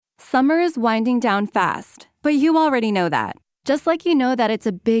Summer is winding down fast, but you already know that. Just like you know that it's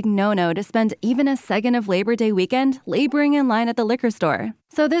a big no-no to spend even a second of Labor Day weekend laboring in line at the liquor store.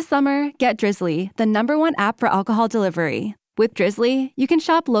 So this summer, get Drizzly, the #1 app for alcohol delivery. With Drizzly, you can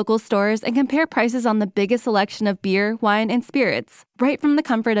shop local stores and compare prices on the biggest selection of beer, wine, and spirits, right from the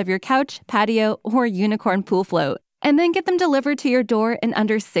comfort of your couch, patio, or unicorn pool float. And then get them delivered to your door in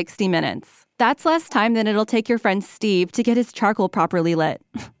under 60 minutes. That's less time than it'll take your friend Steve to get his charcoal properly lit.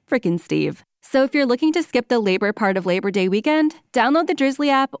 Frickin' Steve. So if you're looking to skip the labor part of Labor Day weekend, download the Drizzly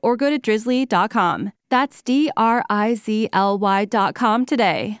app or go to drizzly.com. That's DRIZLY.com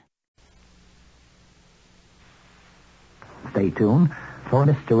today. Stay tuned for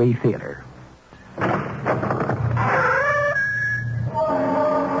Mystery Theater.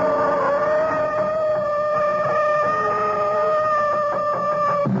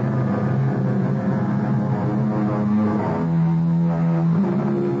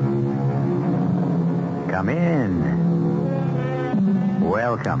 Come in.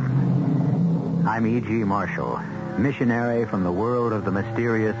 Welcome. I'm E.G. Marshall, missionary from the world of the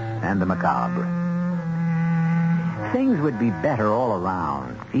mysterious and the macabre. Things would be better all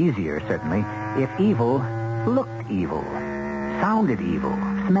around, easier certainly, if evil looked evil, sounded evil,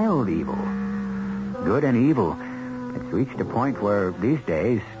 smelled evil. Good and evil. It's reached a point where these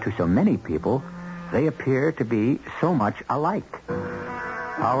days, to so many people, they appear to be so much alike.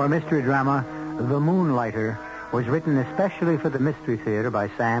 Our mystery drama, The Moonlighter, was written especially for the Mystery Theater by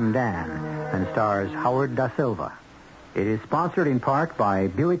Sam Dan and stars Howard Da Silva. It is sponsored in part by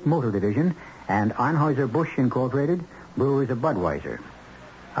Buick Motor Division and Anheuser-Busch Incorporated, brewers of Budweiser.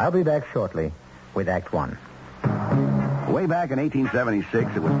 I'll be back shortly with Act One. Way back in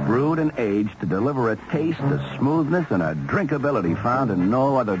 1876, it was brewed and aged to deliver a taste, a smoothness, and a drinkability found in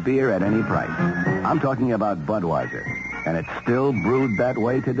no other beer at any price. I'm talking about Budweiser. And it's still brewed that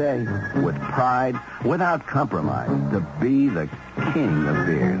way today, with pride, without compromise, to be the king of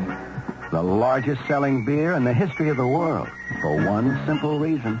beers. The largest selling beer in the history of the world, for one simple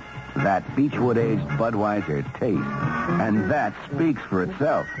reason: that Beechwood-aged Budweiser taste. And that speaks for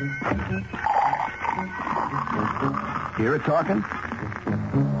itself. Hear it talking?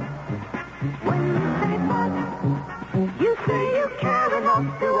 When you say Bud, you say you care enough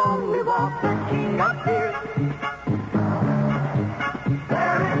to only want the king of beers.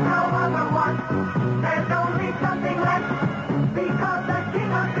 There is no other one. There's only something left. Because the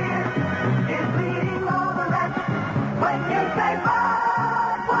king of beers is leading all the rest. When you say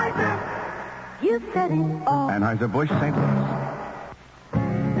Budweiser, you said it all. Anheuser-Busch, St. Louis.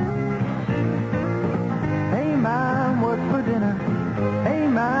 Hey, Mom, what's for dinner? Hey,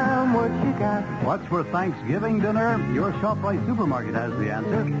 Mom, what you got? What's for Thanksgiving dinner? Your ShopRite supermarket has the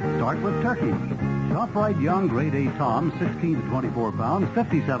answer. Start with turkey. ShopRite Young Grade A Tom, 16 to 24 pounds,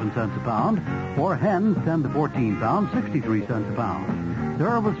 57 cents a pound. Or hens, 10 to 14 pounds, 63 cents a pound.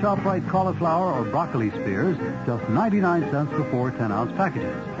 Serve with ShopRite cauliflower or broccoli spears, just 99 cents for 4 10-ounce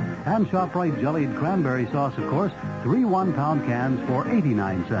packages. And ShopRite jellied cranberry sauce, of course, 3 1-pound cans for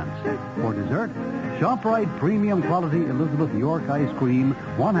 89 cents. For dessert, ShopRite premium quality Elizabeth York ice cream,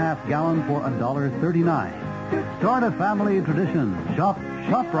 1/2 gallon for $1.39. Start a family tradition. Shop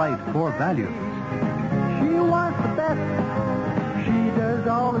ShopRite for value. She wants the best. She does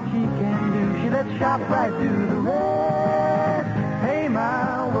all that she can do. She lets ShopRite do the rest. Hey,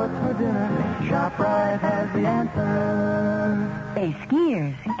 Ma, what's for dinner? ShopRite has the answer. Hey,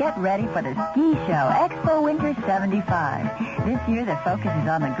 skiers, get ready for the Ski Show Expo Winter 75. This year, the focus is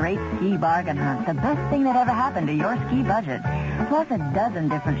on the great ski bargain hunt, the best thing that ever happened to your ski budget. Plus a dozen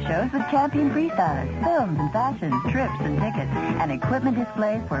different shows with champion freestylers, films and fashions, trips and tickets, and equipment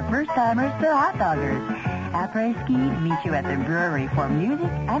displays for first-timers to hot doggers. Après-ski meet you at the brewery for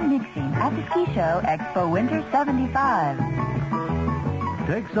music and mixing at the Ski Show Expo Winter 75.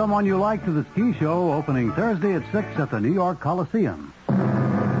 Take someone you like to the ski show opening Thursday at 6 at the New York Coliseum.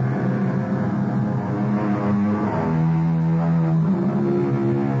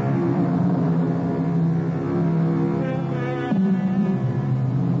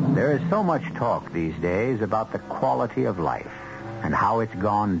 There is so much talk these days about the quality of life and how it's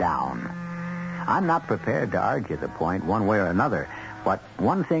gone down. I'm not prepared to argue the point one way or another, but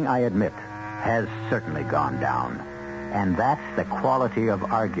one thing I admit has certainly gone down. And that's the quality of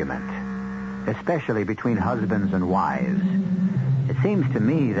argument, especially between husbands and wives. It seems to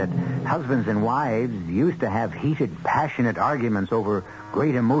me that husbands and wives used to have heated, passionate arguments over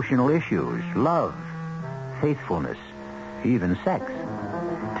great emotional issues, love, faithfulness, even sex.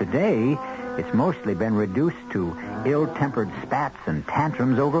 Today, it's mostly been reduced to ill-tempered spats and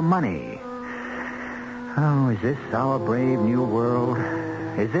tantrums over money. Oh, is this our brave new world?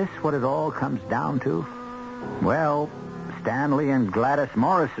 Is this what it all comes down to? Well, Stanley and Gladys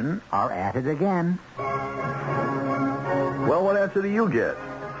Morrison are at it again. Well, what answer do you get?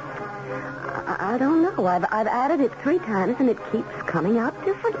 I don't know. I've added it 3 times, and it keeps coming out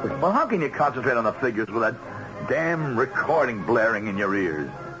differently. Well, how can you concentrate on the figures with that damn recording blaring in your ears?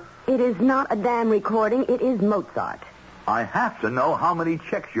 It is not a damn recording. It is Mozart. I have to know how many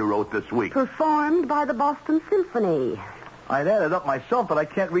checks you wrote this week. Performed by the Boston Symphony. I'd add it up myself, but I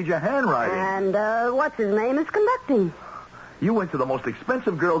can't read your handwriting. And, what's his name is conducting. You went to the most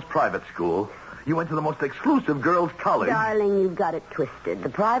expensive girls' private school. You went to the most exclusive girls' college. Darling, you've got it twisted. The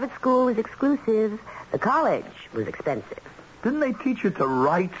private school was exclusive. The college was expensive. Didn't they teach you to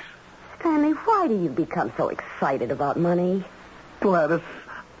write? Stanley, why do you become so excited about money? Gladys,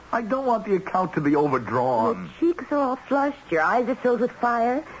 I don't want the account to be overdrawn. Your cheeks are all flushed. Your eyes are filled with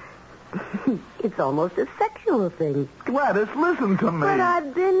fire. It's almost a sexual thing. Gladys, listen to me. But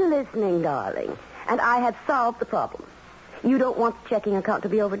I've been listening, darling. And I have solved the problem. You don't want the checking account to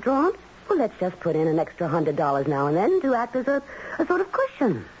be overdrawn? Well, let's just put in an extra $100 now and then to act as a sort of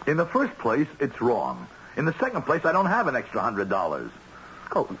cushion. In the first place, it's wrong. In the second place, I don't have an extra $100.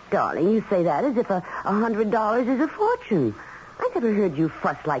 Oh, darling, you say that as if $100 is a fortune. I never heard you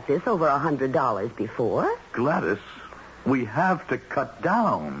fuss like this over $100 before. Gladys, we have to cut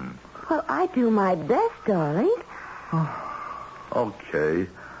down. Well, I do my best, darling. Okay.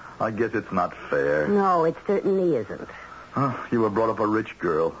 I guess it's not fair. No, it certainly isn't. You were brought up a rich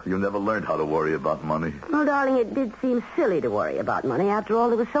girl. You never learned how to worry about money. Well, darling, it did seem silly to worry about money. After all,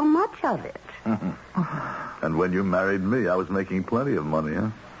 there was so much of it. And when you married me, I was making plenty of money, huh?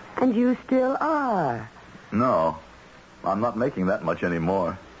 And you still are. No, I'm not making that much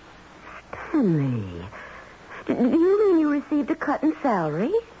anymore. Stanley, do you mean you received a cut in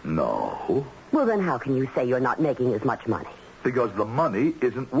salary? No. Well, then how can you say you're not making as much money? Because the money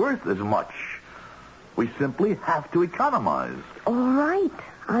isn't worth as much. We simply have to economize. All right.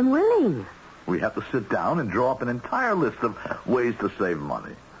 I'm willing. We have to sit down and draw up an entire list of ways to save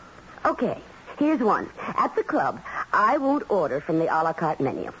money. Okay. Here's one. At the club, I won't order from the a la carte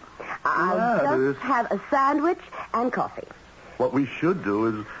menu. I'll just have a sandwich and coffee. What we should do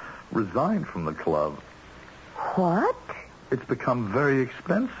is resign from the club. What? It's become very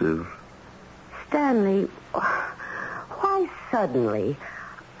expensive. Stanley, why suddenly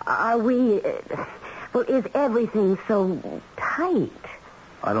are we... Well, is everything so tight?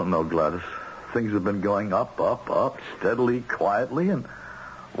 I don't know, Gladys. Things have been going up, steadily, quietly, and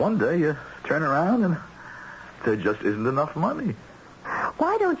one day you turn around and there just isn't enough money.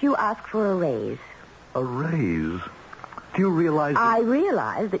 Why don't you ask for a raise? A raise? Do you realize that... I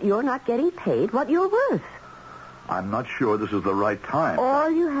realize that you're not getting paid what you're worth. I'm not sure this is the right time. All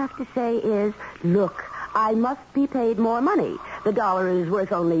you have to say is, look, I must be paid more money. The dollar is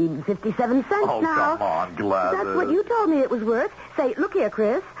worth only 57 cents now. Oh, come on, Gladys. That's what you told me it was worth. Say, look here,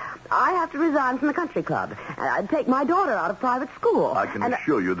 Chris. I have to resign from the country club. I'd take my daughter out of private school. I can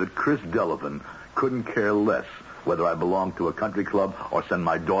assure you that Chris Delavan couldn't care less whether I belong to a country club or send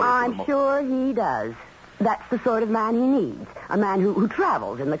my daughter to I'm sure he does. That's the sort of man he needs. A man who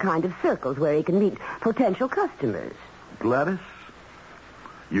travels in the kind of circles where he can meet potential customers. Gladys,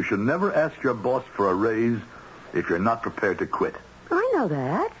 you should never ask your boss for a raise if you're not prepared to quit. I know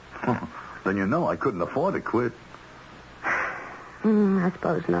that. Then you know I couldn't afford to quit. I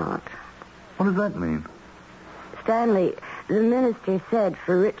suppose not. What does that mean? Stanley, the minister said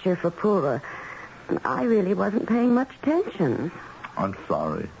for richer, for poorer. And I really wasn't paying much attention. I'm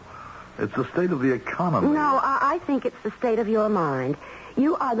sorry. It's the state of the economy. No, I think it's the state of your mind.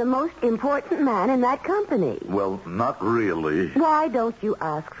 You are the most important man in that company. Well, not really. Why don't you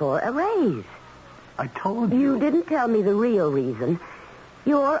ask for a raise? I told you. You didn't tell me the real reason.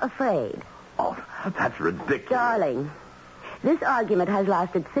 You're afraid. Oh, that's ridiculous. Darling, this argument has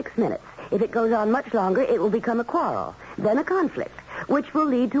lasted 6 minutes. If it goes on much longer, it will become a quarrel, then a conflict, which will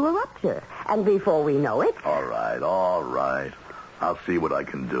lead to a rupture. And before we know it... All right. I'll see what I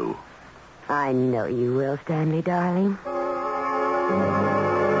can do. I know you will, Stanley, darling.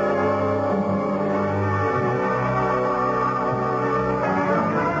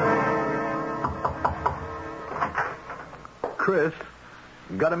 Chris,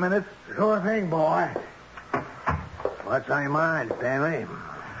 got a minute? Sure thing, boy. What's on your mind, Stanley?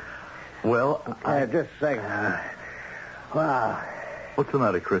 Well, Just a second. Wow. What's the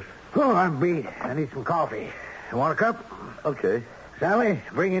matter, Chris? Oh, I'm beat. I need some coffee. You want a cup? Okay. Sally,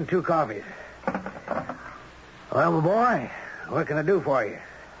 bring in 2 coffees. Well, boy, what can I do for you?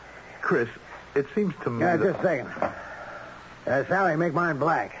 Chris, it seems to me Yeah, that... just a second. Sally, make mine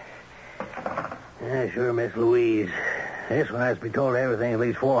black. Yeah, sure, Miss Louise. This one has to be told everything at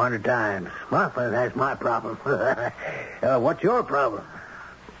least 400 times. Well, that's my problem. What's your problem?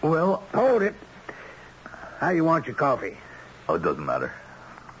 Well, Hold it. How you want your coffee? oh, it doesn't matter.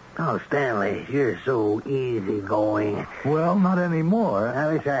 Oh, Stanley, you're so easygoing. Well, not anymore.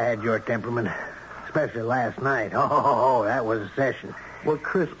 I wish I had your temperament, especially last night. Oh, that was a session. Well,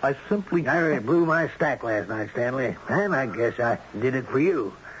 Chris, I simply... I really blew my stack last night, Stanley. And I guess I did it for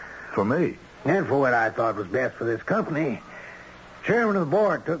you. For me? And for what I thought was best for this company. Chairman of the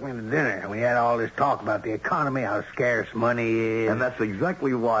board took me to dinner, and we had all this talk about the economy, how scarce money is. And that's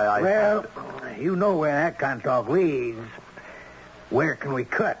exactly why I... Well, you know where that kind of talk leads. Where can we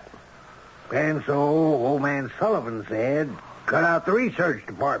cut? And so old man Sullivan said, cut out the research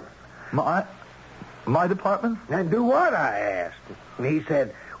department. My department? And do what, I asked. And he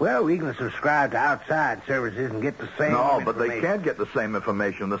said, well, we can subscribe to outside services and get the same No, but they information. can't get the same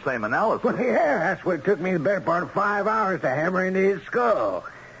information, the same analysis. Well, yeah, that's what it took me the better part of 5 hours to hammer into his skull.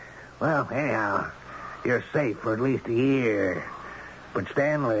 Well, anyhow, you're safe for at least a year. But,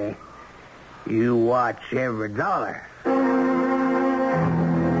 Stanley, you watch every dollar.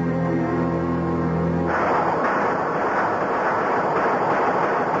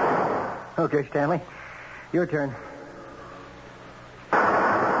 Okay, Stanley. Your turn.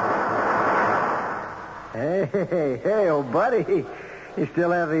 Hey, old buddy. You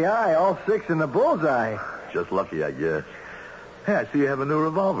still have the eye, all 6 in the bullseye. Just lucky, I guess. Hey, I see you have a new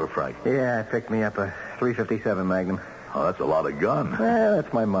revolver, Frank. Yeah, I picked me up a .357 Magnum. Oh, that's a lot of gun. Well,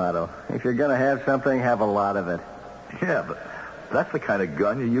 that's my motto. If you're going to have something, have a lot of it. Yeah, but that's the kind of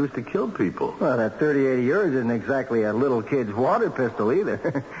gun you use to kill people. Well, that .38 of yours isn't exactly a little kid's water pistol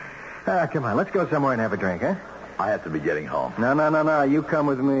either. Come on, let's go somewhere and have a drink, huh? I have to be getting home. No. You come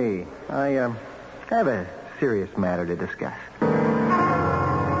with me. I have a serious matter to discuss.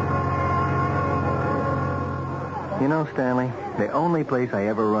 You know, Stanley, the only place I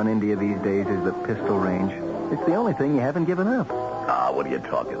ever run into you these days is the pistol range. It's the only thing you haven't given up. Ah, what are you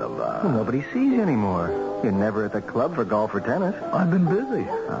talking about? Well, nobody sees you anymore. You're never at the club for golf or tennis. I've been busy.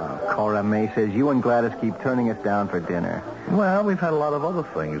 Cora May says you and Gladys keep turning us down for dinner. Well, we've had a lot of other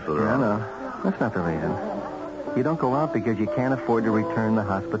things that are... No. That's not the reason. You don't go out because you can't afford to return the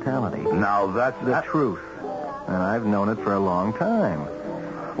hospitality. Now, that's The truth. And I've known it for a long time.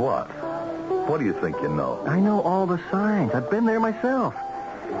 What? What do you think you know? I know all the signs. I've been there myself.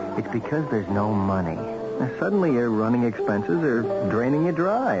 It's because there's no money. Now, suddenly your running expenses are draining you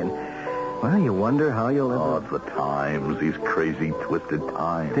dry. And, well, you wonder how you'll ever... Oh, it's the times, these crazy, twisted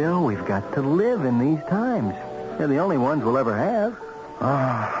times. Still, we've got to live in these times. They're the only ones we'll ever have.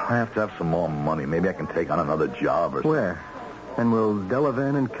 I have to have some more money. Maybe I can take on another job or something. Where? And will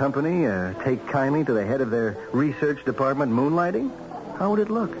Delavan and Company take kindly to the head of their research department moonlighting? How would it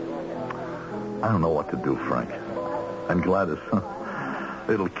look? I don't know what to do, Frank. And Gladys,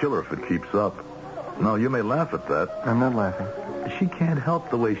 it'll kill her if it keeps up. No, you may laugh at that. I'm not laughing. She can't help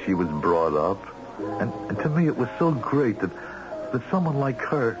the way she was brought up. And to me, it was so great that someone like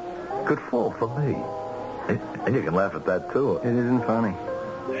her could fall for me. And you can laugh at that, too. It isn't funny.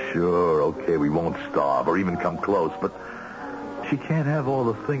 Sure, okay, we won't starve or even come close, but she can't have all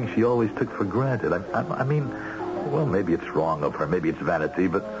the things she always took for granted. I mean, well, maybe it's wrong of her, maybe it's vanity,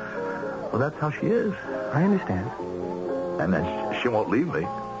 but, well, that's how she is. I understand. And then she won't leave me.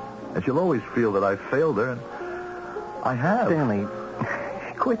 And she'll always feel that I failed her, and I have. Stanley,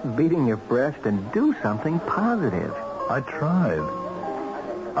 quit beating your breast and do something positive. I tried.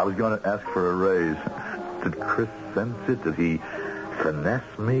 I was going to ask for a raise. Did Chris sense it? Did he finesse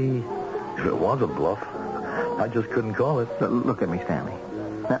me? If it was a bluff, I just couldn't call it. Look at me, Stanley.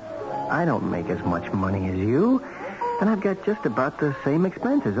 Now, I don't make as much money as you, and I've got just about the same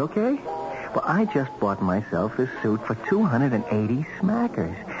expenses, okay? Well, I just bought myself this suit for 280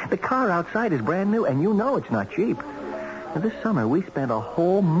 smackers. The car outside is brand new, and you know it's not cheap. Now, this summer, we spent a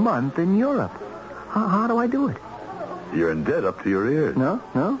whole month in Europe. How do I do it? You're in debt up to your ears. No,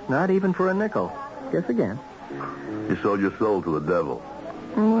 not even for a nickel. Guess again. You sold your soul to the devil.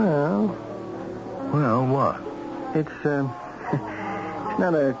 Well, what? It's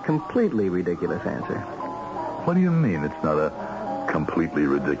not a completely ridiculous answer. What do you mean it's not a completely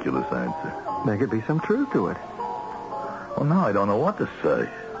ridiculous answer? There could be some truth to it. Well, now I don't know what to say.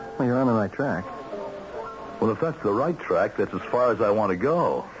 Well, you're on the right track. Well, if that's the right track, that's as far as I want to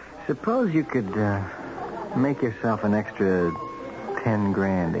go. Suppose you could make yourself an extra 10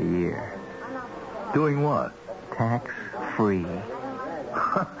 grand a year. Doing what? Tax-free.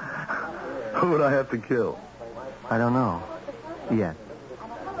 Who would I have to kill? I don't know. Yet.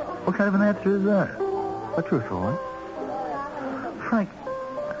 What kind of an answer is that? A truthful one. Frank,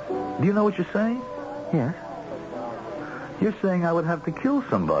 Do you know what you're saying? Yes, You're saying I would have to kill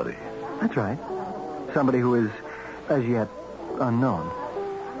somebody. that's right. Somebody who is, as yet, unknown.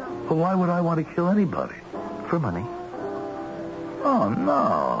 Well, why would I want to kill anybody? For money. Oh,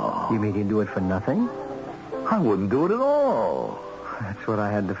 no. You mean you'd do it for nothing? I wouldn't do it at all. That's what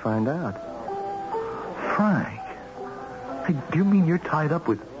I had to find out. Frank, hey, do you mean you're tied up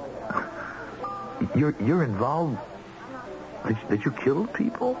with... You're involved... That you killed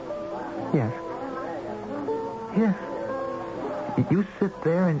people? Yes. Yes. You sit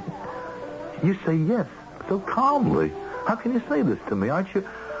there and you say yes so calmly. How can you say this to me? Aren't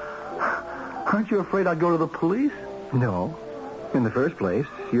you afraid I'd go to the police? No. In the first place,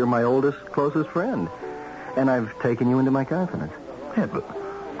 you're my oldest, closest friend. And I've taken you into my confidence. Yeah, but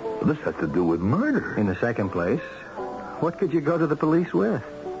this has to do with murder. In the second place, what could you go to the police with?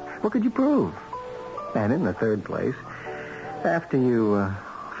 What could you prove? And in the third place, after you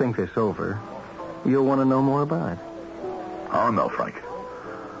think this over, you'll want to know more about it. Oh, no, Frank.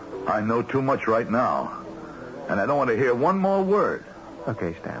 I know too much right now. And I don't want to hear one more word.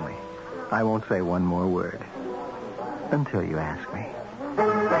 Okay, Stanley. I won't say one more word. Until you ask me.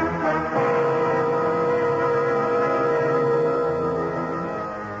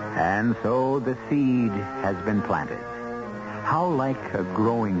 And so the seed has been planted. How like a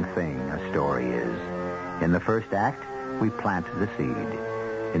growing thing a story is. In the first act, we plant the seed.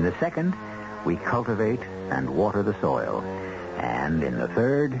 In the second, we cultivate and water the soil. And in the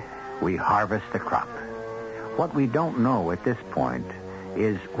third, we harvest the crop. What we don't know at this point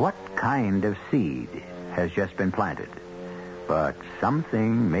is what kind of seed has just been planted. But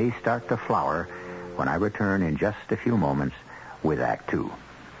something may start to flower when I return in just a few moments with Act Two.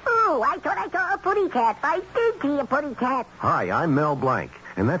 Oh, I thought I saw a putty cat. I did see a putty cat. Hi, I'm Mel Blanc,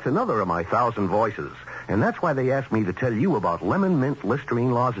 and that's another of my 1,000 voices. And that's why they asked me to tell you about lemon mint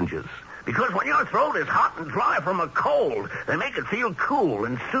Listerine lozenges. Because when your throat is hot and dry from a cold, they make it feel cool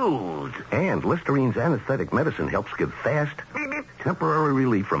and soothed. And Listerine's anesthetic medicine helps give fast, temporary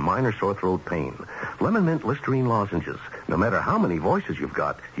relief from minor sore throat pain. Lemon mint Listerine lozenges. No matter how many voices you've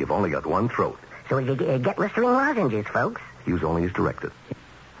got, you've only got one throat. So you get Listerine lozenges, folks. Use only as directed.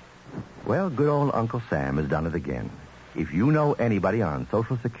 Well, good old Uncle Sam has done it again. If you know anybody on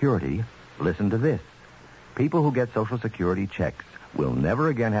Social Security, listen to this. People who get Social Security checks will never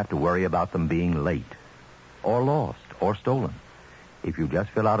again have to worry about them being late or lost or stolen. If you just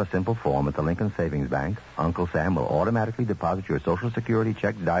fill out a simple form at the Lincoln Savings Bank, Uncle Sam will automatically deposit your Social Security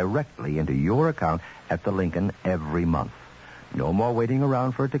check directly into your account at the Lincoln every month. No more waiting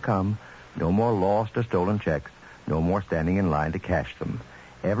around for it to come. No more lost or stolen checks. No more standing in line to cash them.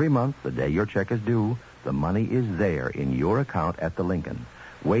 Every month, the day your check is due, the money is there in your account at the Lincoln,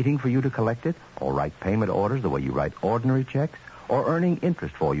 waiting for you to collect it or write payment orders the way you write ordinary checks or earning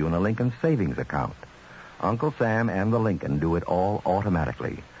interest for you in a Lincoln savings account. Uncle Sam and the Lincoln do it all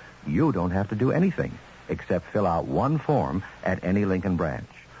automatically. You don't have to do anything except fill out one form at any Lincoln branch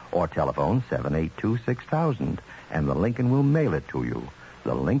or telephone 782-6000, and the Lincoln will mail it to you.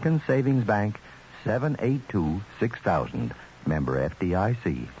 The Lincoln Savings Bank, 782-6000. Member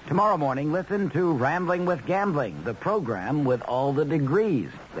FDIC. Tomorrow morning, listen to Rambling with Gambling, the program with all the degrees.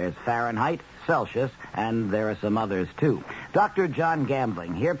 There's Fahrenheit, Celsius, and there are some others, too. Dr. John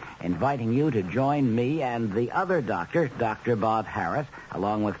Gambling here, inviting you to join me and the other doctor, Dr. Bob Harris,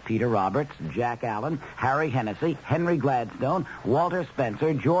 along with Peter Roberts, Jack Allen, Harry Hennessy, Henry Gladstone, Walter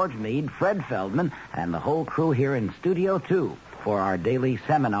Spencer, George Meade, Fred Feldman, and the whole crew here in Studio 2. For our daily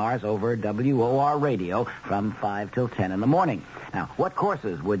seminars over WOR Radio from 5 till 10 in the morning. Now, what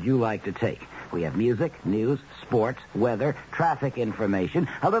courses would you like to take? We have music, news, sports, weather, traffic information,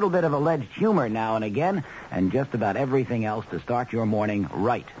 a little bit of alleged humor now and again, and just about everything else to start your morning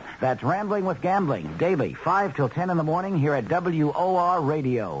right. That's Rambling with Gambling, daily, 5 till 10 in the morning here at WOR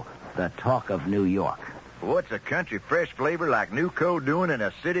Radio, the talk of New York. What's a country fresh flavor like Newco doing in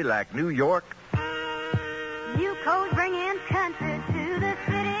a city like New York? Newco's bringing country to the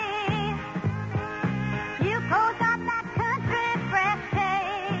city. Newco's got that country fresh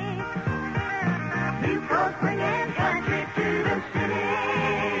taste. Newco's bringing country to the city.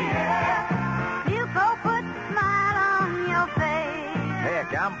 Yeah. Newco puts a smile on your face.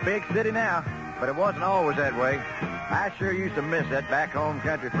 Heck, I'm a big city now, but it wasn't always that way. I sure used to miss that back-home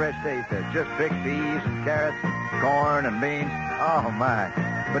country fresh taste of just big peas and carrots, corn and beans. Oh, my.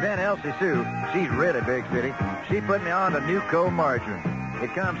 But then Elsie Sue, she's really big city. She put me on to Newco margarine.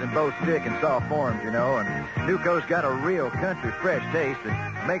 It comes in both thick and soft forms, you know, and Newco's got a real country fresh taste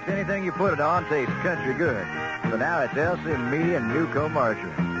that makes anything you put it on taste country good. So now it's Elsie and me and Newco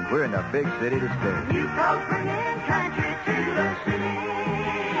margarine. We're in a big city to stay. Newco's bringing country to the city.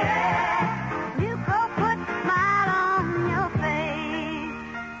 Yeah.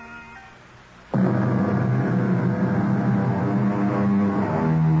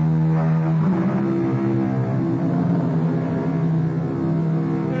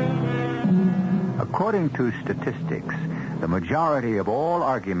 According to statistics, the majority of all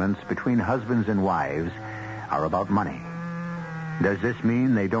arguments between husbands and wives are about money. Does this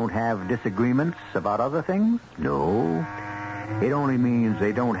mean they don't have disagreements about other things? No. It only means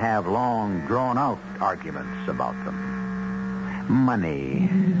they don't have long, drawn-out arguments about them. Money.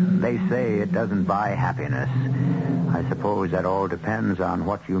 They say it doesn't buy happiness. I suppose that all depends on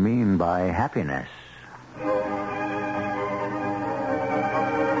what you mean by happiness.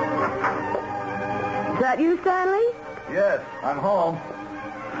 Is that you, Stanley? Yes, I'm home.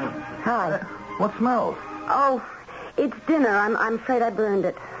 Hi. What smells? Oh, it's dinner. I'm afraid I burned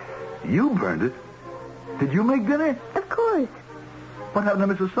it. You burned it? Did you make dinner? Of course. What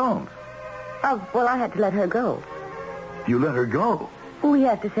happened to Mrs. Soames? Oh, well, I had to let her go. You let her go? We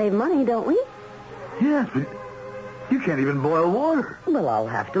have to save money, don't we? Yes, but you can't even boil water. Well, I'll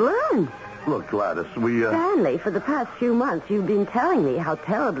have to learn. Look, Gladys, Stanley, for the past few months, you've been telling me how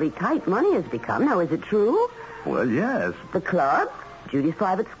terribly tight money has become. Now, is it true? Well, yes. The club, Judy's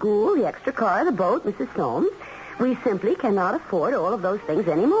private school, the extra car, the boat, Mrs. Soames. We simply cannot afford all of those things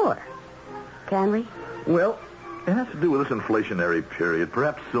anymore. Can we? Well, it has to do with this inflationary period.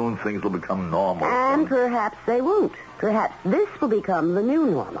 Perhaps soon things will become normal. And perhaps they won't. Perhaps this will become the new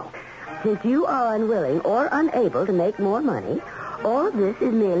normal. Since you are unwilling or unable to make more money, all of this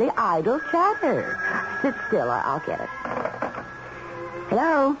is merely idle chatter. Sit still, I'll get it.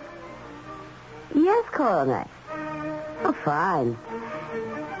 Hello? Yes, Coronet. Oh, fine.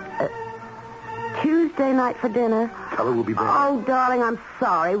 Tuesday night for dinner. Tell her we'll be back. Oh, darling, I'm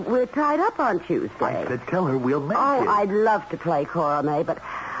sorry. We're tied up on Tuesday. I said tell her we'll make it. Oh, I'd love to play Cora May, but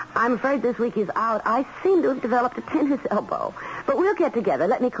I'm afraid this week is out. I seem to have developed a tennis elbow. But we'll get together.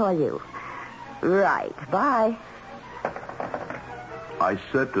 Let me call you. Right. Bye. I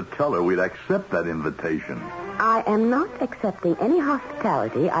said to tell her we'd accept that invitation. I am not accepting any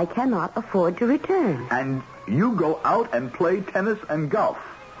hospitality I cannot afford to return. And you go out and play tennis and golf.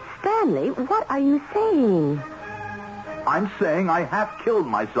 Stanley, what are you saying? I'm saying I half killed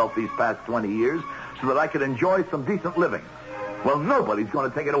myself these past 20 years so that I could enjoy some decent living. Well, nobody's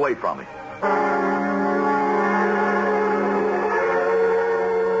going to take it away from me.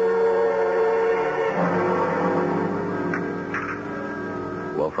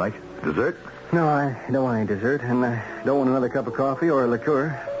 Well, Frank, dessert? No, I don't want any dessert, and I don't want another cup of coffee or a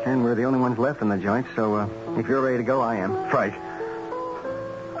liqueur. And we're the only ones left in the joint, so if you're ready to go, I am. Frank,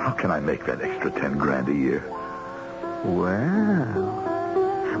 how can I make that extra 10 grand a year?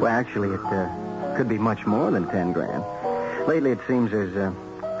 Well, actually, it could be much more than 10 grand. Lately, it seems there's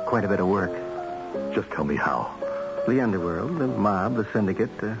quite a bit of work. Just tell me how. The underworld, the mob, the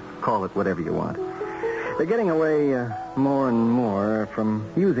syndicate, call it whatever you want. They're getting away more and more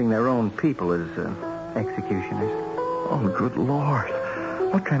from using their own people as executioners. Oh, good Lord.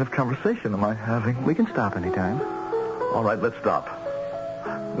 What kind of conversation am I having? We can stop anytime. All right, let's stop.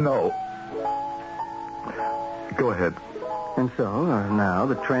 No. Go ahead. And so, now,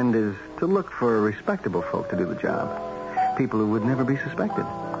 the trend is to look for respectable folk to do the job. People who would never be suspected.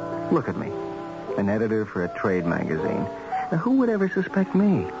 Look at me. An editor for a trade magazine. Now, who would ever suspect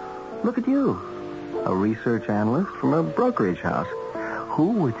me? Look at you. A research analyst from a brokerage house.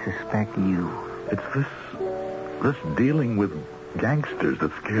 Who would suspect you? It's this dealing with gangsters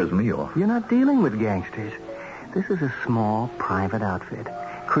that scares me off. You're not dealing with gangsters. This is a small, private outfit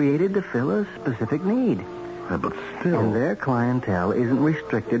created to fill a specific need. Yeah, but still... And their clientele isn't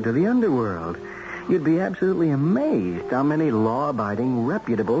restricted to the underworld. You'd be absolutely amazed how many law-abiding,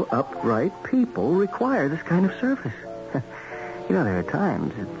 reputable, upright people require this kind of service. You know, there are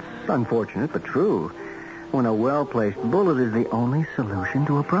times, it's unfortunate but true, when a well-placed bullet is the only solution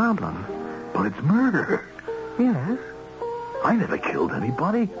to a problem. But it's murder. Yes. I never killed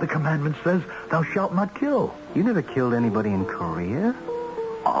anybody. The commandment says, thou shalt not kill. You never killed anybody in Korea?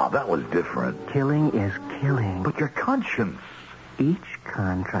 Oh, that was different. Killing is killing. But your conscience. Each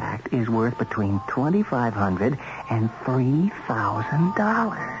contract is worth between $2,500 and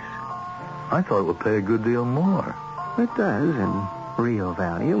 $3,000. I thought it would pay a good deal more. It does in real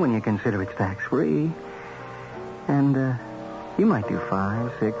value when you consider it's tax-free. And you might do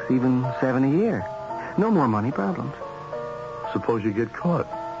 5, 6, even 7 a year. No more money problems. Suppose you get caught.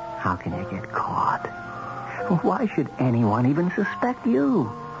 How can you get caught? Why should anyone even suspect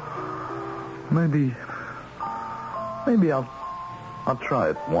you? Maybe I'll try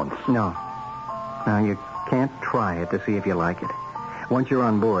it once. No. Now, you can't try it to see if you like it. Once you're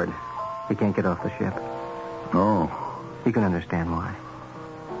on board, you can't get off the ship. Oh. You can understand why.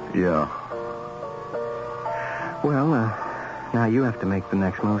 Yeah. Well, now you have to make the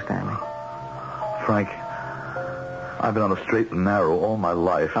next move, Stanley. Frank, I've been on a straight and narrow all my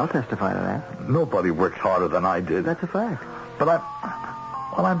life. I'll testify to that. Nobody worked harder than I did. That's a fact. But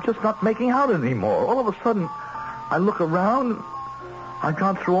I'm just not making out anymore. All of a sudden, I look around. I've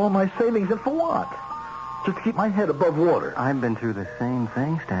gone through all my savings, and for what? Just to keep my head above water. I've been through the same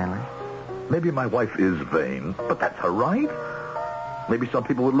thing, Stanley. Maybe my wife is vain, but that's her right. Maybe some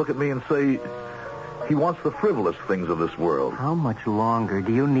people would look at me and say, he wants the frivolous things of this world. How much longer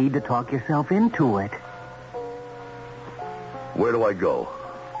do you need to talk yourself into it? Where do I go?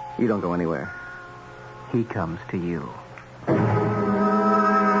 You don't go anywhere. He comes to you.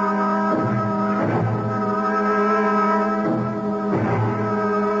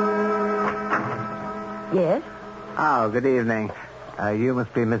 Yes? Oh, good evening. You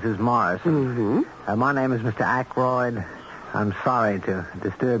must be Mrs. Morrison. Mm-hmm. My name is Mr. Aykroyd. I'm sorry to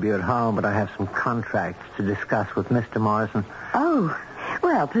disturb you at home, but I have some contracts to discuss with Mr. Morrison. Oh,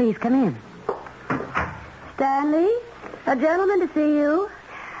 well, please come in. Stanley, a gentleman to see you.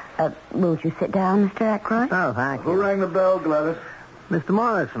 Won't you sit down, Mr. Aykroyd? Oh, thank you. Who rang the bell, Gladys? Mr.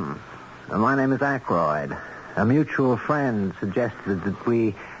 Morrison, my name is Aykroyd. A mutual friend suggested that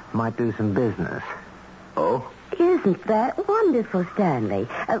we might do some business. Oh? Isn't that wonderful, Stanley?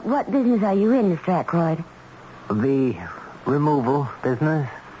 What business are you in, Mr. Aykroyd? The removal business?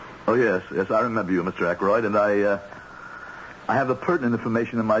 Oh, yes, I remember you, Mr. Aykroyd, and I have the pertinent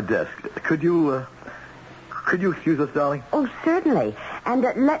information in my desk. Could you excuse us, darling? Oh, certainly. And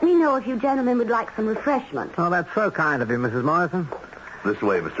let me know if you gentlemen would like some refreshment. Oh, that's so kind of you, Mrs. Morrison. This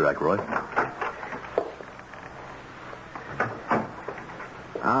way, Mr. Aykroyd.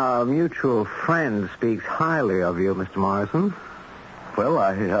 Our mutual friend speaks highly of you, Mr. Morrison. Well,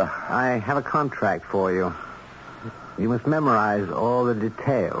 I have a contract for you. You must memorize all the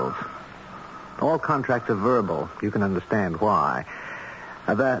details. All contracts are verbal. You can understand why.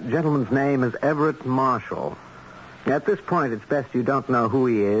 The gentleman's name is Everett Marshall. At this point, it's best you don't know who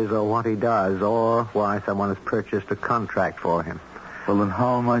he is or what he does or why someone has purchased a contract for him. Well, then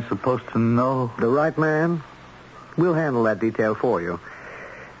how am I supposed to know? The right man? We'll handle that detail for you.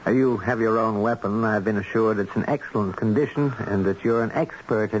 You have your own weapon. I've been assured it's in excellent condition and that you're an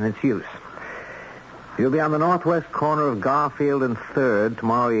expert in its use. You'll be on the northwest corner of Garfield and 3rd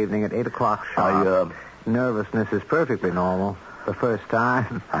tomorrow evening at 8 o'clock sharp. Nervousness is perfectly normal. The first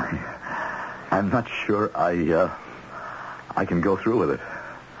time. I'm not sure I can go through with it.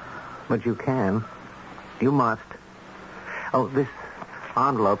 But you can. You must. Oh, this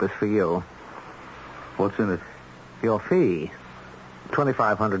envelope is for you. What's in it? Your fee.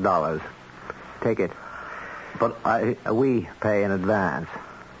 $2,500. Take it. But we pay in advance.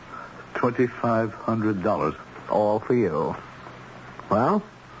 $2,500. All for you. Well,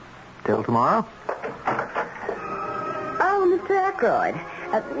 till tomorrow. Oh, Mr. Aykroyd,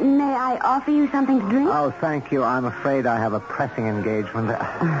 may I offer you something to drink? Oh, thank you. I'm afraid I have a pressing engagement.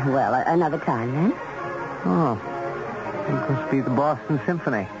 Well, another time, then. Oh, it must be the Boston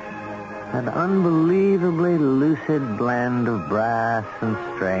Symphony. An unbelievably lucid blend of brass and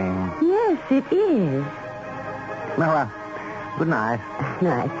string. Yes, it is. Well, good night.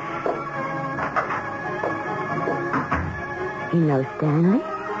 Night. You know, Stanley,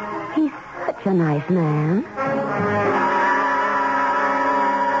 he's such a nice man.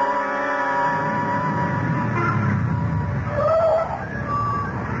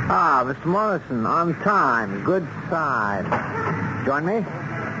 Ah, Mr. Morrison, on time. Good side. Join me?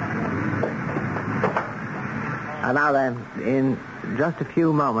 Now then, in just a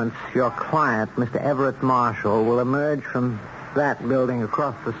few moments, your client, Mr. Everett Marshall, will emerge from that building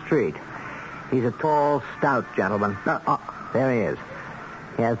across the street. He's a tall, stout gentleman. There he is.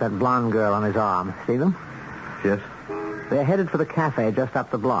 He has that blonde girl on his arm. See them? Yes. They're headed for the cafe just up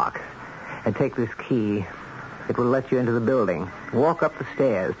the block. And take this key. It will let you into the building. Walk up the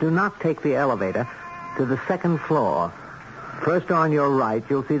stairs. Do not take the elevator to the second floor. First on your right,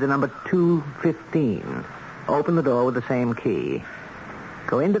 you'll see the number 215. Open the door with the same key.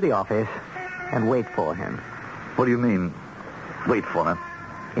 Go into the office and wait for him. What do you mean, wait for him?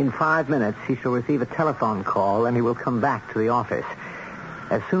 In 5 minutes, he shall receive a telephone call, and he will come back to the office.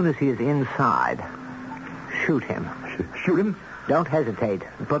 As soon as he is inside, shoot him. Shoot him? Don't hesitate.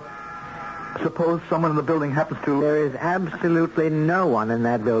 But suppose someone in the building happens to... There is absolutely no one in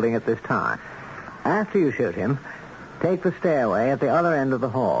that building at this time. After you shoot him, take the stairway at the other end of the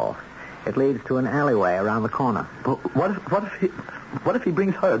hall. It leads to an alleyway around the corner. But what if he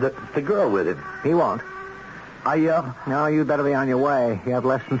brings her, the girl, with him? He won't. No, you'd better be on your way. You have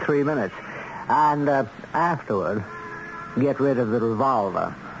less than 3 minutes. And afterward, get rid of the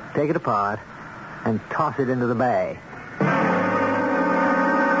revolver. Take it apart and toss it into the bay.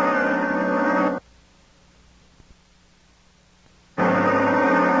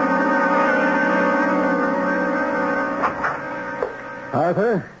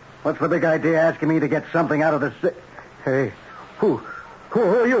 Arthur, what's the big idea asking me to get something out of the... Hey, who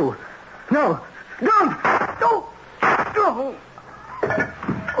are you? No, don't! No! No!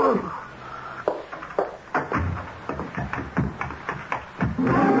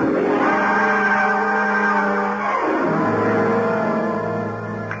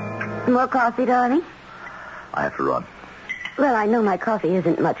 More coffee, darling? I have to run. Well, I know my coffee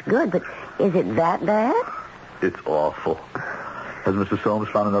isn't much good, but is it that bad? It's awful. Has Mrs. Soames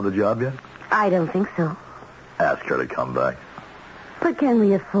found another job yet? I don't think so. Ask her to come back. But can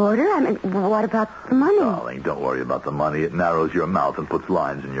we afford her? I mean, what about the money? Darling, don't worry about the money. It narrows your mouth and puts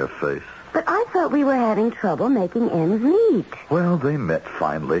lines in your face. But I thought we were having trouble making ends meet. Well, they met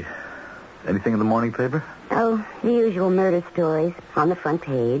finally. Anything in the morning paper? Oh, the usual murder stories on the front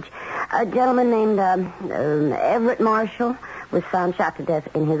page. A gentleman named Everett Marshall was found shot to death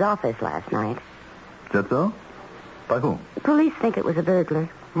in his office last night. Is that so? By whom? Police think it was a burglar.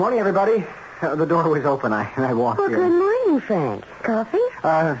 Morning, everybody. The door was open. I walked Well, in. good morning, Frank. Coffee?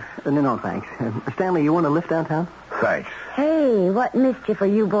 No, thanks. Stanley, you want to lift downtown? Thanks. Hey, what mischief are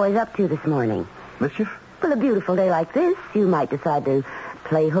you boys up to this morning? Mischief? Well, a beautiful day like this, you might decide to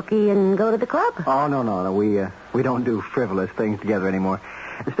play hooky and go to the club. Oh, no. We don't do frivolous things together anymore.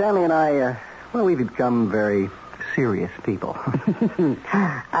 Stanley and I, we've become very serious people.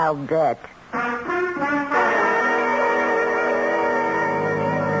 I'll bet.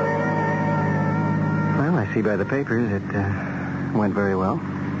 Well, I see by the papers it went very well.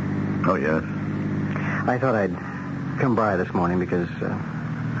 Oh, yes. I thought I'd come by this morning because,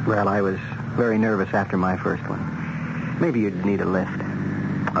 I was very nervous after my first one. Maybe you'd need a lift.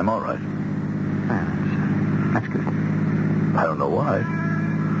 I'm all right. Well, that's good. I don't know why.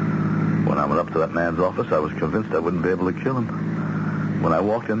 When I went up to that man's office, I was convinced I wouldn't be able to kill him. When I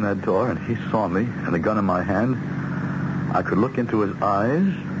walked in that door and he saw me and the gun in my hand, I could look into his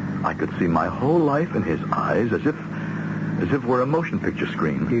eyes. I could see my whole life in his eyes as if we're a motion picture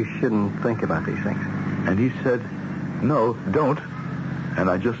screen. You shouldn't think about these things. And he said, no, don't. And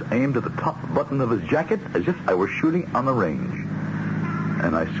I just aimed at the top button of his jacket as if I were shooting on the range.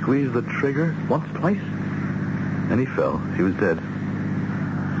 And I squeezed the trigger twice, and he fell. He was dead.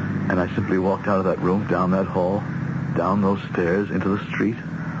 And I simply walked out of that room, down that hall, down those stairs, into the street,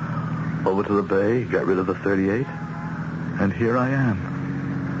 over to the bay, got rid of the .38, and here I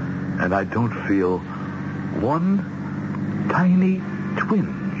am. And I don't feel one tiny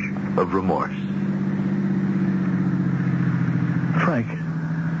twinge of remorse. Frank,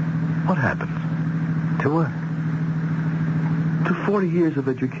 what happened? To what? To 40 years of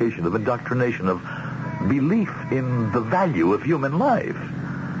education, of indoctrination, of belief in the value of human life,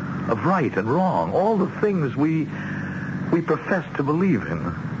 of right and wrong, all the things we profess to believe in.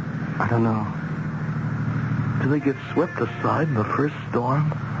 I don't know. Do they get swept aside in the first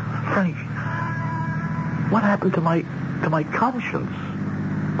storm? Frank, what happened to my conscience?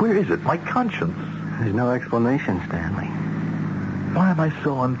 Where is it, my conscience? There's no explanation, Stanley. Why am I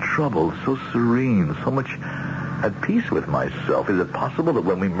so untroubled, so serene, so much at peace with myself? Is it possible that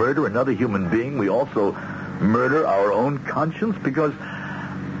when we murder another human being, we also murder our own conscience? Because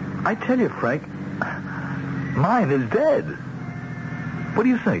I tell you, Frank, mine is dead. What do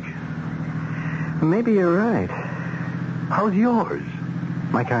you think? Maybe you're right. How's yours?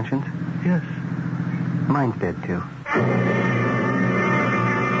 My conscience? Yes. Mine's dead, too.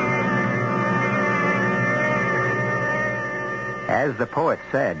 As the poet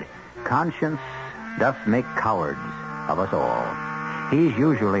said, conscience doth make cowards of us all. He's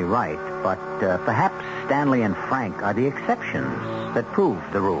usually right, but perhaps Stanley and Frank are the exceptions that prove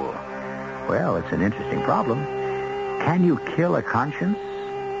the rule. Well, it's an interesting problem. Can you kill a conscience?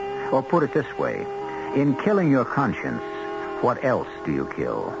 Or put it this way, in killing your conscience, what else do you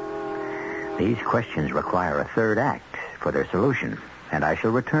kill? These questions require a third act for their solution, and I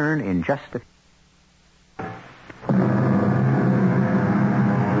shall return in just a...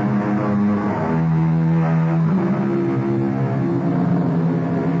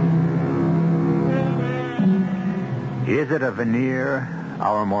 Is it a veneer,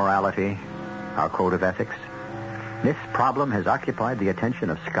 our morality, our code of ethics? This problem has occupied the attention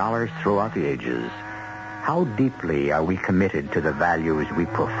of scholars throughout the ages. How deeply are we committed to the values we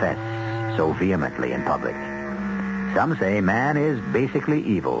profess so vehemently in public? Some say man is basically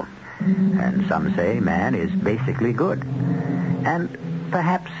evil, and some say man is basically good. And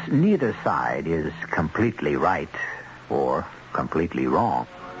perhaps neither side is completely right or completely wrong.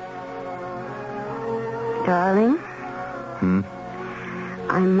 Darling?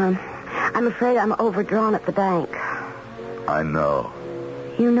 I'm afraid I'm overdrawn at the bank. I know.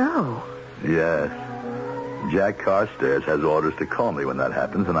 You know? Yes. Jack Carstairs has orders to call me when that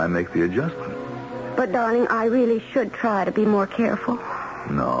happens, and I make the adjustment. But, darling, I really should try to be more careful.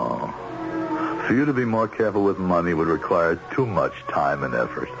 No. For you to be more careful with money would require too much time and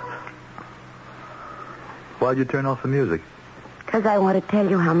effort. Why'd you turn off the music? Because I want to tell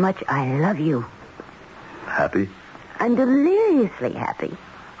you how much I love you. Happy? I'm deliriously happy.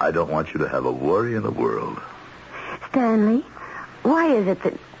 I don't want you to have a worry in the world. Stanley, why is it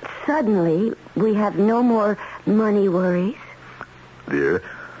that suddenly we have no more money worries? Dear,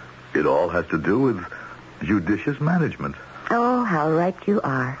 it all has to do with judicious management. Oh, how right you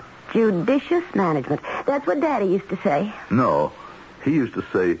are. Judicious management. That's what Daddy used to say. No, he used to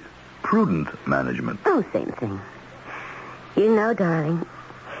say prudent management. Oh, same thing. You know, darling,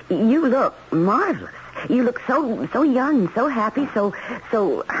 you look marvelous. You look so young, so happy, so,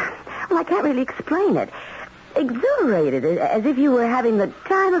 well, I can't really explain it. Exhilarated, as if you were having the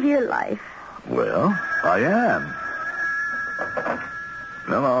time of your life. Well, I am.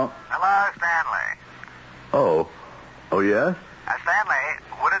 Hello. Hello, Stanley. Oh, yes? Stanley,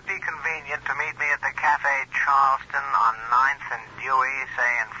 would it be convenient to meet me at the Cafe Charleston on 9th and Dewey, say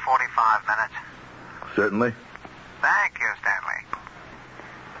in 45 minutes? Certainly. Thank you, Stanley.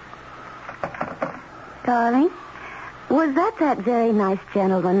 Darling, was that very nice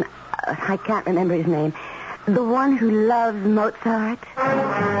gentleman, I can't remember his name, the one who loves Mozart?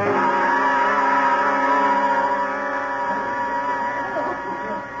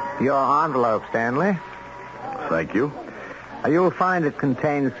 Your envelope, Stanley. Thank you. You'll find it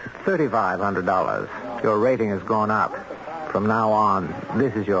contains $3,500. Your rating has gone up. From now on,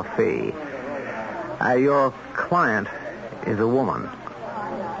 this is your fee. Your client is a woman.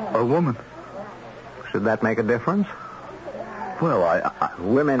 A woman? Should that make a difference? Well,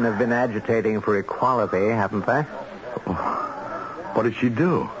 Women have been agitating for equality, haven't they? What did she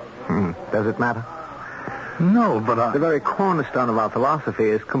do? Does it matter? No, but The very cornerstone of our philosophy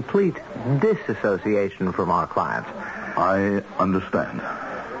is complete disassociation from our clients. I understand.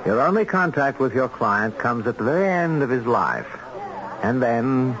 Your only contact with your client comes at the very end of his life. And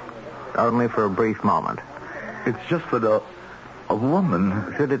then, only for a brief moment. It's just that a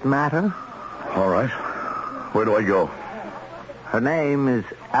woman... Should it matter? All right. Where do I go? Her name is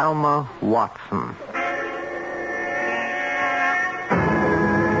Alma Watson.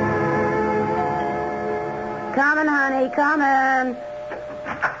 Coming, honey, coming.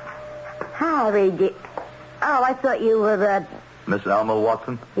 Hi, Reggie. Oh, I thought you were Miss Alma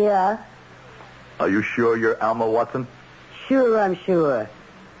Watson? Yeah. Are you sure you're Alma Watson? Sure, I'm sure.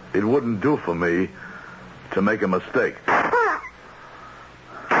 It wouldn't do for me to make a mistake.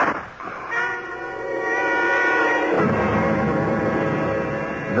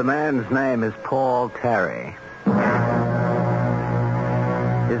 The man's name is Paul Terry.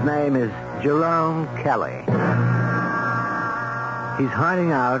 His name is Jerome Kelly. He's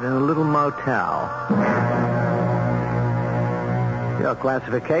hiding out in a little motel. Your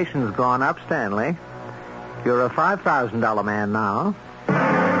classification's gone up, Stanley. You're a $5,000 man now.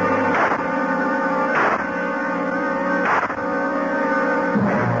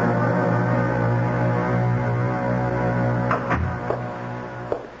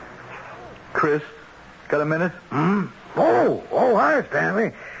 Chris, got a minute? Oh, hi,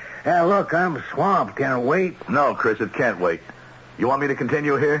 Stanley. Look, I'm swamped. Can it wait? No, Chris, it can't wait. You want me to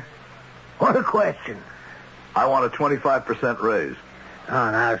continue here? What a question. I want a 25% raise.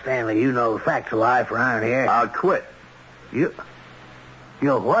 Oh, now, Stanley, you know the facts of life around here. I'll quit. You'll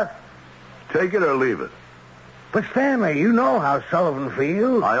what? Take it or leave it. But, Stanley, you know how Sullivan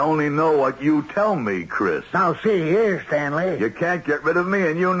feels. I only know what you tell me, Chris. Now, see here, Stanley. You can't get rid of me,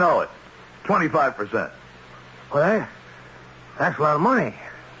 and you know it. 25%. Well, that's a lot of money.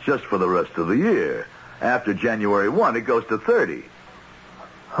 Just for the rest of the year. After January 1, it goes to 30.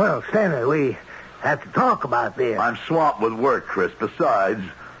 Well, Stanley, we have to talk about this. I'm swamped with work, Chris. Besides,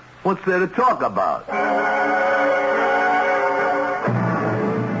 what's there to talk about?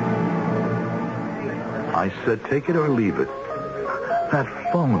 I said take it or leave it. That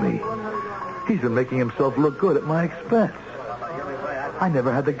phony. He's been making himself look good at my expense. I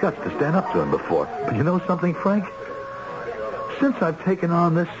never had the guts to stand up to him before. But you know something, Frank? Since I've taken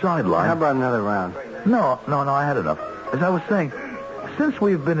on this sideline... How about another round? No, I had enough. As I was saying, since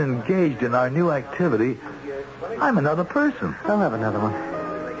we've been engaged in our new activity, I'm another person. I'll have another one.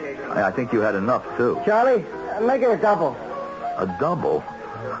 I think you had enough, too. Charlie, make it a double. A double?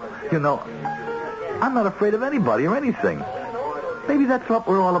 You know, I'm not afraid of anybody or anything. Maybe that's what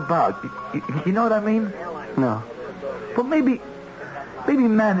we're all about. You know what I mean? No. Well, maybe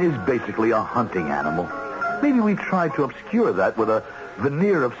man is basically a hunting animal. Maybe we try to obscure that with a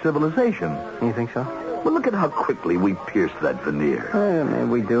veneer of civilization. You think so? But look at how quickly we pierce that veneer. Maybe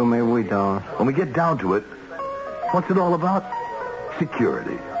we do, maybe we don't. When we get down to it, what's it all about?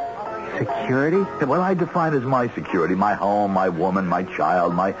 Security. Security? Yeah, what I define as my security, my home, my woman, my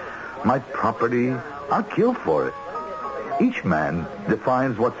child, my property, I'll kill for it. Each man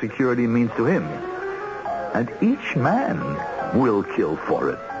defines what security means to him. And each man will kill for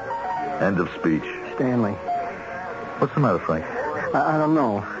it. End of speech. Stanley. What's the matter, Frank? I don't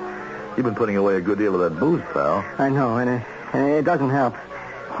know. You've been putting away a good deal of that booze, pal. I know, and it doesn't help.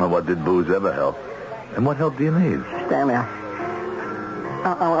 Well, what did booze ever help? And what help do you need? Stanley,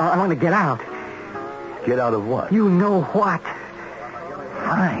 I want to get out. Get out of what? You know what?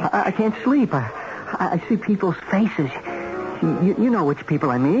 Frank. I can't sleep. I see people's faces. You know which people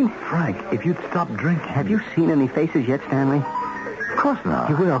I mean. Frank, if you'd stop drinking... Have you seen any faces yet, Stanley? Of course not.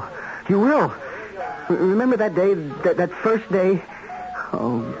 You will. You will. Remember that day, that first day?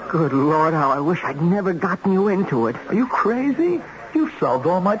 Oh, good Lord, how I wish I'd never gotten you into it. Are you crazy? You've solved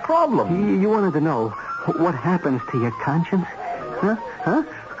all my problems. You wanted to know what happens to your conscience? Huh?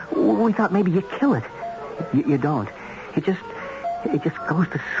 We thought maybe you kill it. You don't. It just goes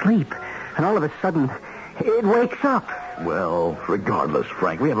to sleep. And all of a sudden, it wakes up. Well, regardless,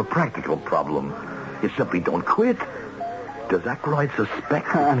 Frank, we have a practical problem. You simply don't quit. Does Aykroyd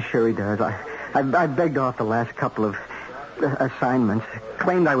suspect? I'm sure he does. I begged off the last couple of assignments.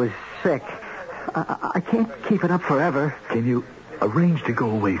 Claimed I was sick. I can't keep it up forever. Can you arrange to go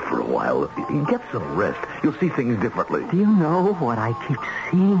away for a while? Get some rest. You'll see things differently. Do you know what I keep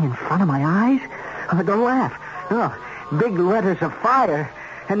seeing in front of my eyes? Don't laugh. No, big letters of fire.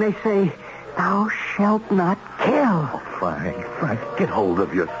 And they say, "Thou shalt not kill." Oh, Frank, get hold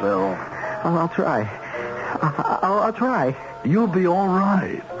of yourself. I'll try. I'll try. You'll be all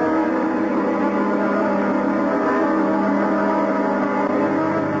right.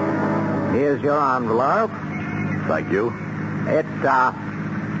 Here's your envelope. Thank you.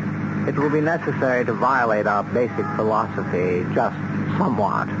 It will be necessary to violate our basic philosophy just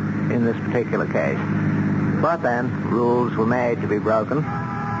somewhat in this particular case. But then, rules were made to be broken.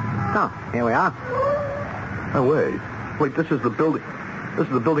 Oh, here we are. Oh, wait, this is the building. This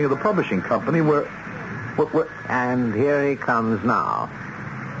is the building of the publishing company where... And here he comes now.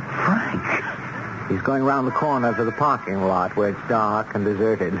 Frank. He's going round the corner to the parking lot where it's dark and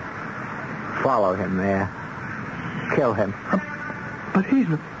deserted. Follow him there. Kill him. But he's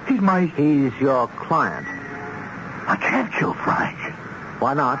your client. I can't kill Frank.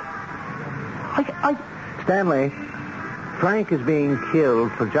 Why not? Stanley, Frank is being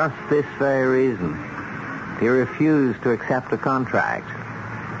killed for just this very reason. He refused to accept a contract.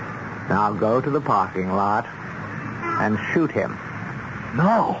 Now go to the parking lot and shoot him.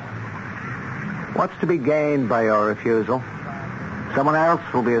 No. What's to be gained by your refusal? Someone else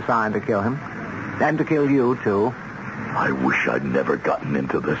will be assigned to kill him. And to kill you, too. I wish I'd never gotten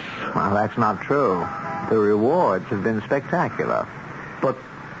into this. Well, that's not true. The rewards have been spectacular. But,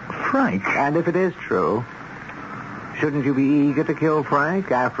 Frank... And if it is true, shouldn't you be eager to kill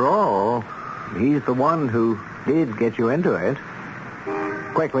Frank? After all, he's the one who did get you into it.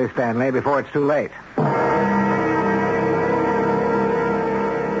 Quickly, Stanley, before it's too late.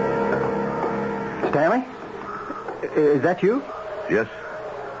 Stanley? Is that you? Yes.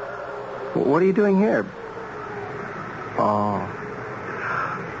 What are you doing here? Oh,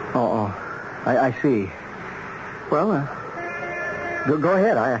 I see. Well, go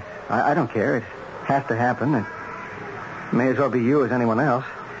ahead. I don't care. It has to happen. It may as well be you as anyone else.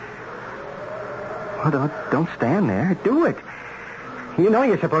 Well, don't stand there. Do it. You know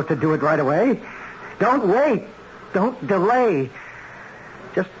you're supposed to do it right away. Don't wait. Don't delay.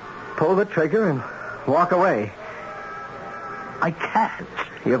 Just pull the trigger and walk away. I can't.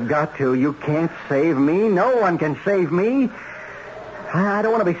 You've got to. You can't save me. No one can save me. I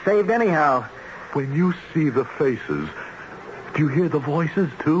don't want to be saved anyhow. When you see the faces, do you hear the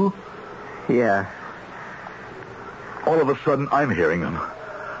voices, too? Yeah. All of a sudden, I'm hearing them.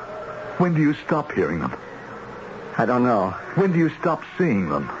 When do you stop hearing them? I don't know. When do you stop seeing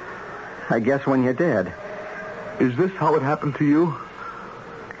them? I guess when you're dead. Is this how it happened to you?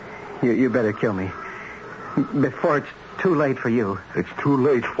 You better kill me. Before it's too late for you. It's too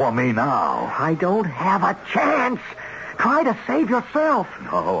late for me now. I don't have a chance. Try to save yourself.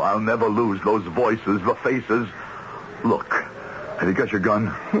 No, I'll never lose those voices, the faces. Look, have you got your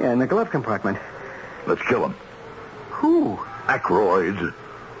gun? Yeah, in the glove compartment. Let's kill him. Who? Aykroyd.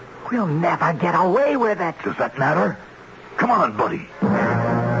 We'll never get away with it. Does that matter? Come on, buddy.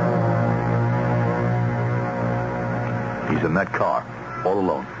 He's in that car, all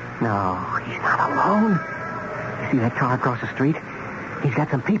alone. No, he's not alone. You see that car across the street? He's got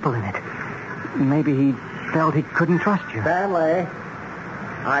some people in it. maybe he felt he couldn't trust you. Stanley,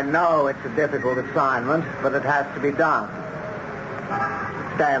 I know it's a difficult assignment, but it has to be done.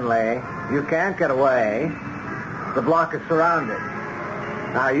 Stanley, you can't get away. The block is surrounded.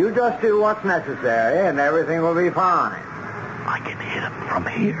 Now, you just do what's necessary, and everything will be fine. I can hit him from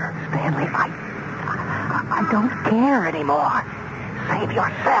here. Stanley, I don't care anymore. Save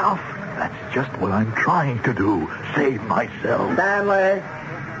yourself. That's just what I'm trying to do. Save myself. Stanley,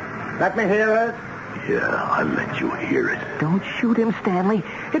 let me hear it. Yeah, I'll let you hear it. Don't shoot him, Stanley.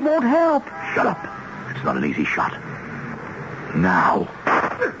 It won't help. Shut up. It's not an easy shot. Now.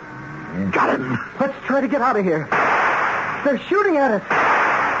 Got him. Let's try to get out of here. They're shooting at us.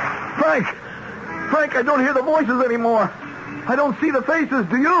 Frank, I don't hear the voices anymore. I don't see the faces.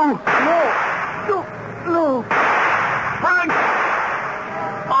 Do you? No. Frank!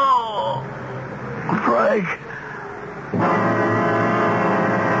 Oh! Frank!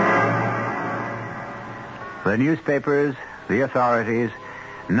 The newspapers, the authorities,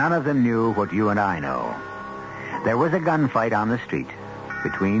 none of them knew what you and I know. There was a gunfight on the street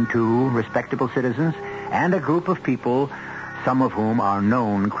between two respectable citizens and a group of people, some of whom are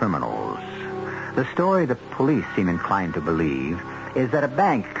known criminals. The story the police seem inclined to believe is that a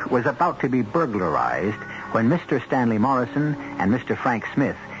bank was about to be burglarized when Mr. Stanley Morrison and Mr. Frank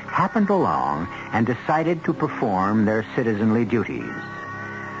Smith happened along and decided to perform their citizenly duties.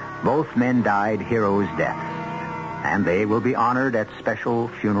 Both men died heroes' deaths, and they will be honored at special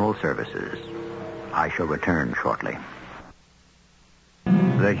funeral services. I shall return shortly.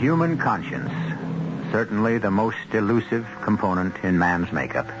 The human conscience, certainly the most elusive component in man's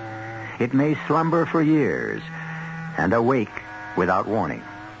makeup. It may slumber for years and awake without warning.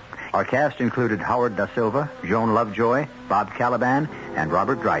 Our cast included Howard Da Silva, Joan Lovejoy, Bob Caliban, and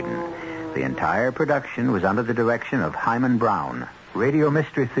Robert Dryden. The entire production was under the direction of Hyman Brown. Radio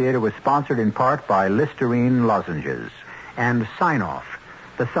Mystery Theater was sponsored in part by Listerine lozenges and Sign-Off,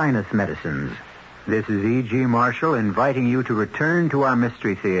 the sinus medicines. This is E.G. Marshall inviting you to return to our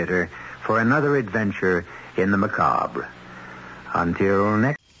Mystery Theater for another adventure in the macabre. Until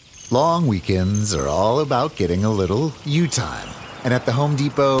next... Long weekends are all about getting a little you-time. And at the Home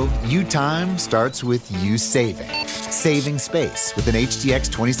Depot, you-time starts with you saving. Saving space with an HDX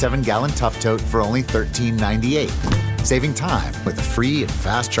 27-gallon Tough Tote for only $13.98. Saving time with a free and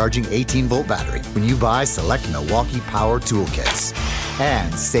fast-charging 18-volt battery when you buy select Milwaukee Power Toolkits.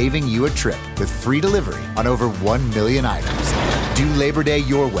 And saving you a trip with free delivery on over 1 million items. Do Labor Day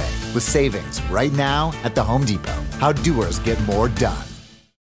your way with savings right now at the Home Depot. How doers get more done.